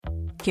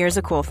Here's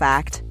a cool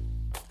fact.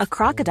 A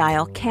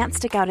crocodile can't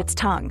stick out its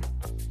tongue.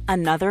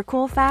 Another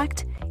cool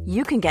fact,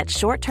 you can get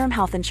short-term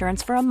health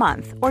insurance for a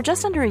month or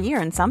just under a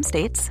year in some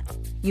states.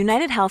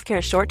 United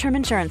Healthcare short-term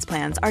insurance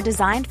plans are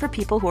designed for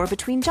people who are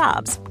between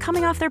jobs,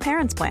 coming off their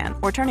parents' plan,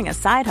 or turning a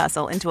side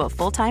hustle into a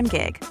full-time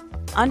gig.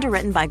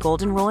 Underwritten by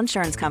Golden Rule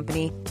Insurance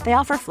Company, they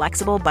offer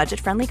flexible,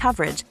 budget-friendly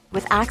coverage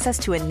with access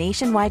to a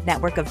nationwide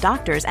network of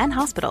doctors and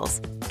hospitals.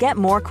 Get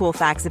more cool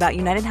facts about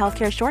United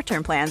Healthcare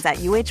short-term plans at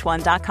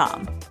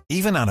uh1.com.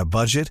 Even on a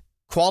budget,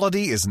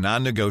 quality is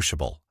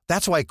non-negotiable.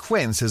 That's why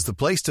Quince is the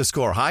place to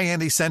score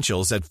high-end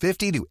essentials at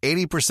 50 to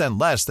 80%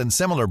 less than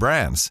similar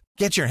brands.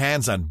 Get your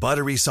hands on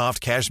buttery soft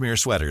cashmere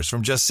sweaters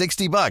from just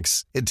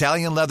 $60,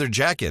 Italian leather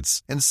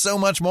jackets, and so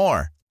much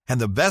more. And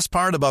the best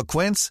part about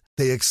Quince,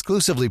 they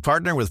exclusively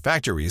partner with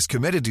factories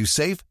committed to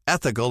safe,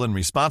 ethical, and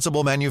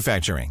responsible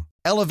manufacturing.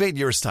 Elevate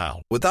your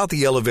style without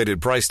the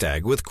elevated price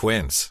tag with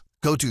Quince.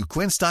 Go to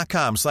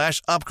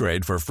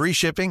quince.com/upgrade for free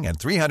shipping and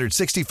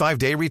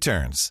 365-day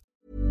returns.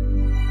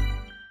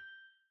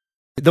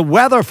 The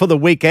weather for the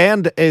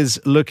weekend is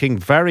looking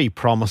very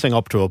promising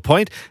up to a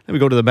point. Let me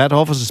go to the Met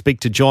Office and speak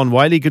to John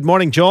Wiley. Good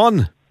morning,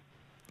 John.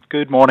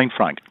 Good morning,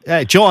 Frank.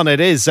 John, it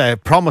is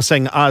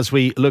promising as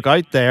we look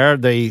out there.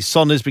 The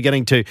sun is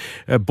beginning to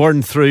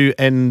burn through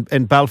in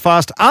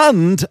Belfast,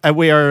 and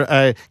we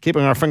are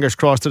keeping our fingers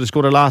crossed that it's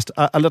going to last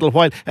a little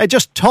while.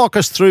 Just talk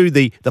us through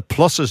the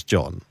pluses,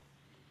 John.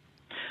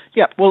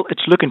 Yeah, well,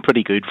 it's looking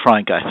pretty good,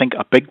 Frank. I think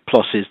a big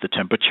plus is the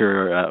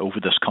temperature over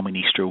this coming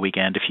Easter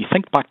weekend. If you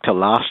think back to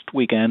last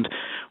weekend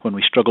when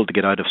we struggled to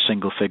get out of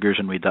single figures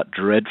and we had that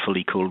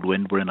dreadfully cold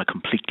wind, we're in a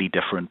completely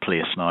different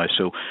place now.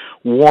 So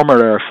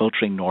warmer air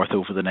filtering north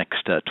over the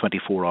next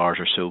 24 hours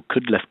or so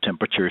could lift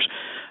temperatures,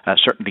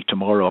 certainly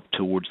tomorrow up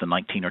towards the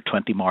 19 or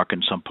 20 mark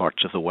in some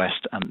parts of the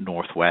west and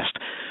northwest.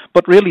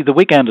 But really, the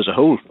weekend as a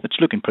whole, it's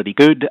looking pretty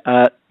good.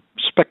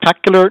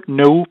 Spectacular?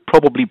 No,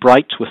 probably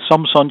bright with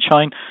some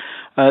sunshine.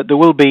 There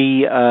will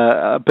be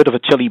a bit of a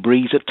chilly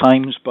breeze at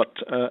times, but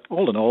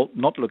all in all,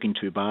 not looking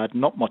too bad.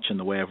 Not much in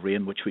the way of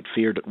rain, which we'd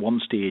feared at one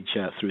stage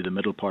through the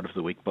middle part of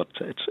the week, but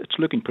it's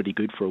looking pretty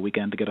good for a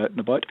weekend to get out and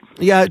about.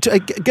 Yeah,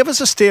 give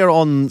us a steer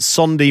on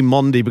Sunday,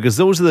 Monday, because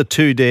those are the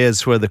 2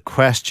 days where the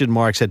question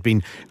marks had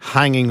been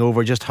hanging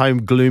over just how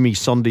gloomy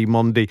Sunday,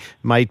 Monday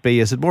might be.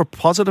 Is it more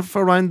positive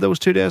around those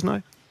 2 days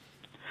now?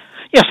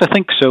 Yes, I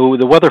think so.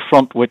 The weather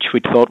front, which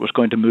we thought was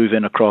going to move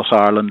in across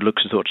Ireland,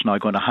 looks as though it's now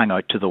going to hang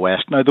out to the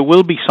west. Now, there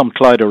will be some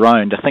cloud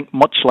around. I think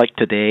much like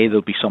today,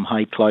 there'll be some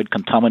high cloud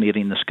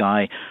contaminating the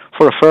sky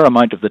for a fair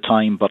amount of the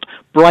time, but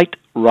bright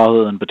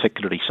rather than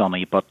particularly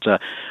sunny. But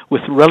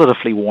with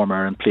relatively warm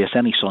air in place,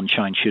 any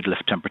sunshine should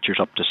lift temperatures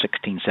up to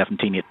 16,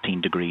 17,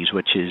 18 degrees,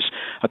 which is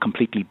a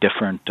completely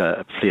different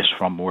place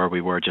from where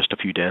we were just a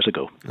few days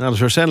ago. As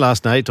we were saying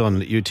last night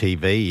on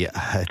UTV,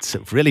 it's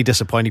really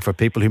disappointing for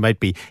people who might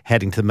be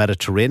heading to the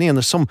Mediterranean.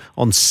 There's some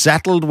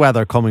unsettled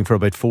weather coming for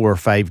about 4 or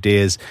 5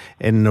 days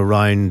in and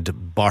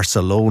around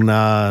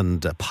Barcelona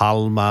and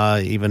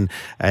Palma, even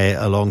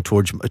along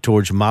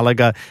towards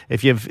Malaga.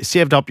 If you've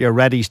saved up your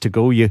readies to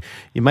go, you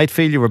might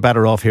feel you were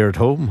better off here at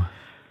home.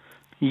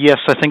 Yes,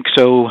 I think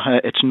so.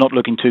 It's not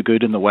looking too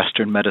good in the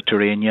western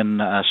Mediterranean.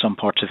 Some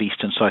parts of east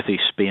and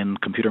southeast Spain,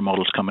 computer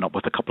models coming up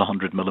with a couple of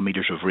 100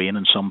 millimetres of rain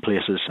in some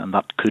places, and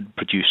that could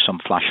produce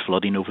some flash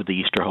flooding over the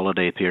Easter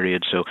holiday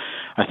period. So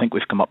I think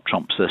we've come up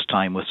trumps this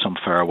time with some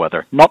fair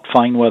weather. Not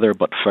fine weather,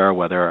 but fair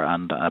weather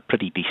and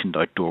pretty decent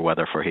outdoor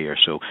weather for here.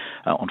 So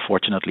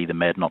unfortunately, the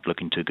Med not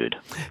looking too good.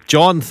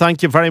 John,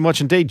 thank you very much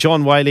indeed.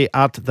 John Wiley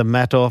at the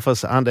Met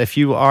Office. And if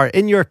you are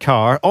in your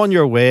car on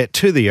your way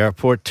to the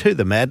airport, to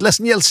the Med,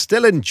 listen, you'll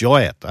still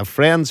enjoy it. I have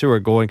friends who are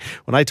going.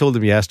 When I told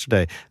them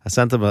yesterday, I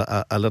sent them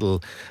a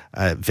little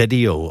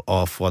video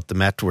of what the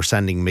Met were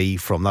sending me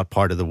from that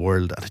part of the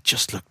world, and it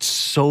just looked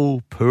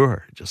so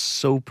poor,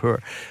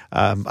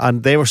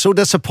 and they were so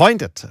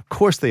disappointed. Of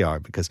course they are,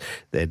 because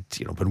they'd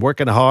been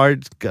working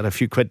hard, got a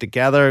few quid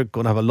together,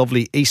 going to have a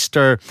lovely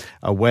Easter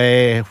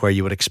away where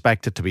you would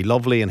expect it to be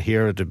lovely, and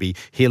here it would be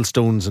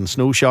hailstones and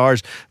snow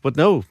showers. But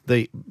no,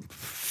 the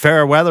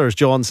fair weather, as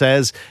John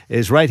says,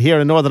 is right here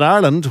in Northern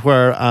Ireland,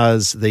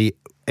 whereas the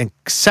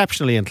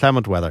exceptionally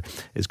inclement weather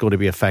is going to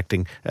be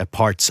affecting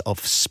parts of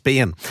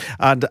Spain.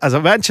 And as I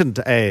mentioned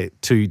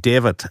to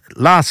David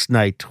last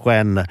night,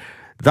 when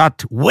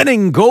that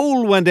winning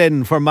goal went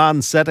in for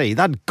Man City,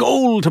 that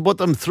goal to put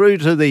them through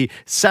to the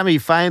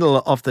semi-final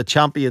of the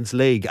Champions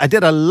League, I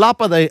did a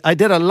lap of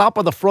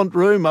the front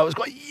room. I was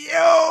going,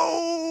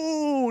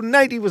 yo,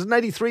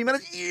 93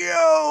 minutes,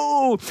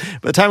 yo.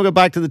 By the time I got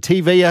back to the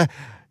TV, I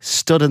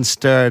stood and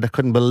stared. I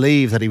couldn't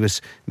believe that he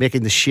was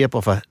making the shape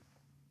of a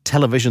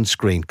television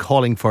screen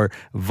calling for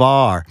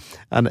VAR,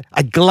 and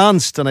I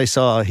glanced and I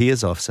saw he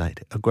is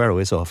offside.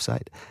 Aguero is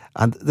offside,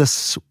 and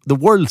the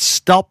world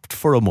stopped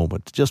for a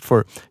moment, just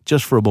for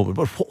a moment.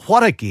 But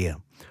what a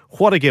game!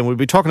 What a game. We'll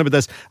be talking about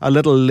this a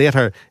little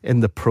later in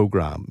the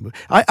programme.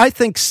 I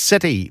think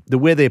City, the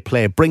way they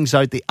play, brings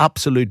out the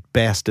absolute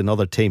best in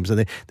other teams.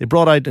 And they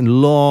brought out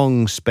in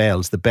long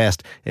spells the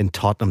best in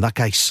Tottenham. That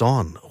guy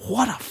Son,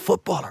 what a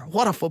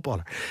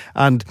footballer.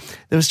 And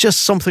there was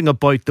just something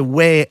about the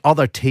way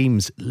other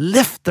teams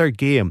lift their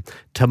game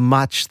to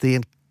match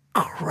the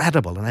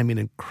incredible, and I mean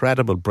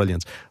incredible,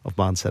 brilliance of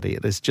Man City.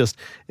 It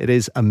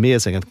is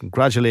amazing, and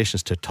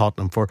congratulations to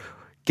Tottenham for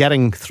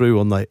getting through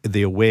on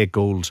the away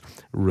goals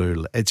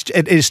rule.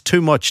 It is too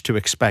much to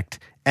expect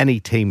any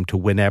team to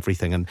win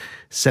everything, and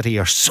City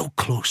are so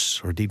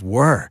close, or indeed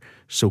were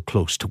so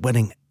close to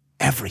winning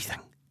everything,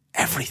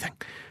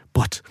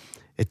 but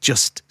it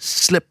just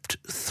slipped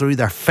through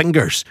their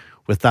fingers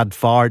with that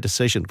VAR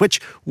decision, which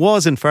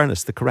was, in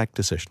fairness, the correct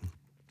decision.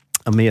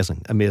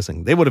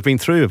 Amazing. They would have been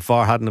through if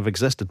VAR hadn't have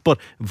existed. But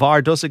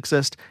VAR does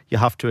exist. You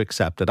have to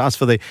accept it. As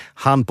for the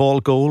handball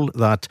goal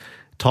that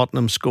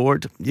Tottenham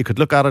scored, you could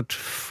look at it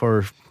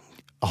for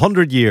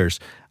 100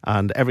 years,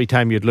 and every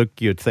time you'd look,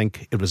 you'd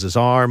think it was his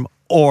arm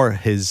or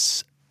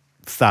his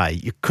thigh.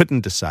 You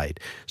couldn't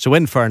decide. So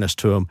in fairness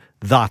to him,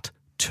 that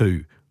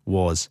too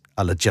was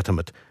a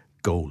legitimate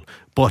goal.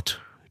 But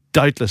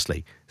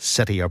doubtlessly,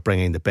 City are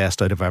bringing the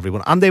best out of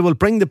everyone, and they will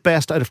bring the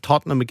best out of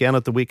Tottenham again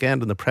at the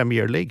weekend in the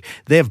Premier League.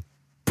 They've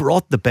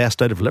brought the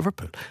best out of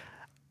Liverpool.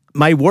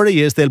 My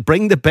worry is they'll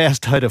bring the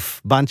best out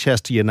of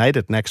Manchester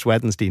United next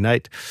Wednesday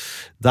night.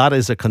 That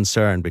is a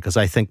concern, because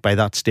I think by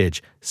that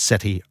stage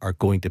City are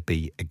going to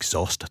be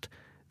exhausted.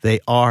 They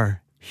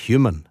are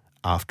human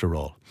after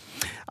all,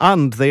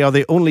 and they are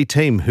the only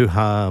team who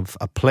have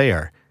a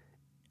player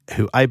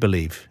who I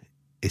believe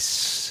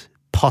is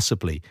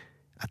possibly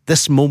at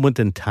this moment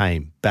in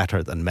time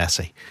better than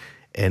Messi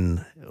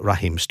in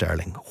Raheem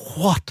Sterling.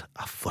 What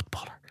a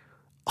footballer.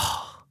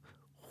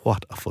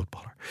 What a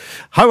footballer.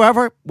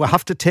 However, we'll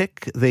have to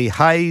take the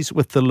highs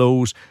with the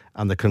lows,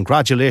 and the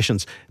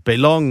congratulations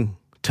belong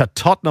to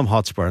Tottenham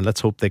Hotspur, and let's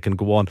hope they can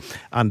go on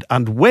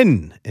and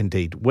win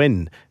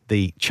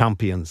the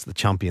Champions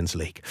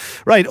League.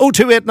 Right,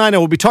 02890,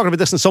 we'll be talking about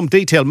this in some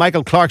detail.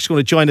 Michael Clark's going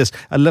to join us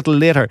a little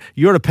later.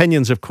 Your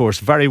opinions, of course,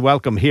 very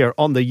welcome here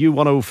on the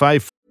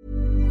U105.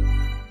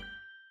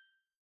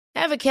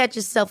 Ever catch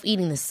yourself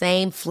eating the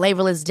same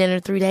flavorless dinner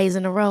 3 days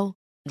in a row?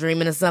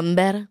 Dreaming of something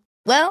better?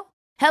 Well,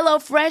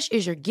 HelloFresh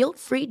is your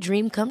guilt-free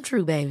dream come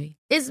true, baby.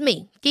 It's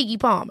me, Keke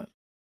Palmer.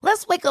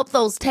 Let's wake up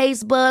those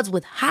taste buds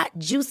with hot,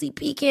 juicy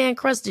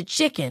pecan-crusted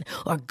chicken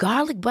or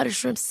garlic butter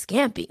shrimp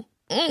scampi.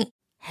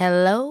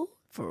 Hello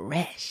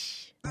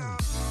Fresh.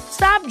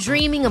 Stop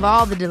dreaming of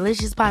all the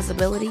delicious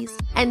possibilities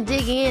and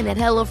dig in at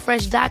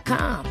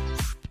HelloFresh.com.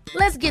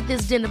 Let's get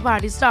this dinner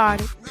party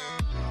started.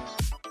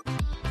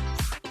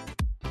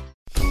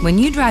 When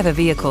you drive a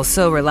vehicle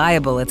so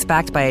reliable it's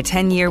backed by a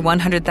 10-year,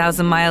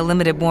 100,000-mile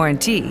limited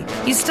warranty,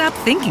 you stop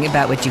thinking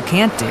about what you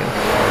can't do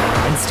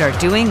and start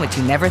doing what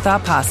you never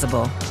thought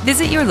possible.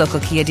 Visit your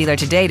local Kia dealer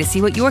today to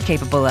see what you're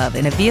capable of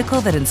in a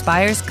vehicle that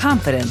inspires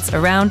confidence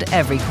around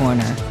every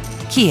corner.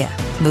 Kia,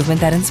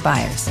 movement that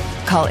inspires.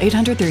 Call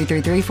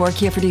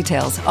 800-333-4KIA for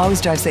details.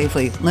 Always drive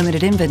safely.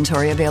 Limited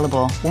inventory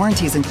available.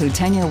 Warranties include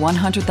 10-year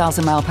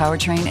 100,000-mile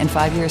powertrain and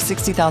 5-year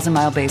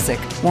 60,000-mile basic.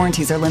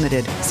 Warranties are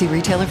limited. See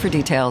retailer for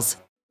details.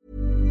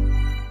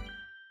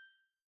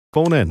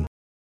 Phone in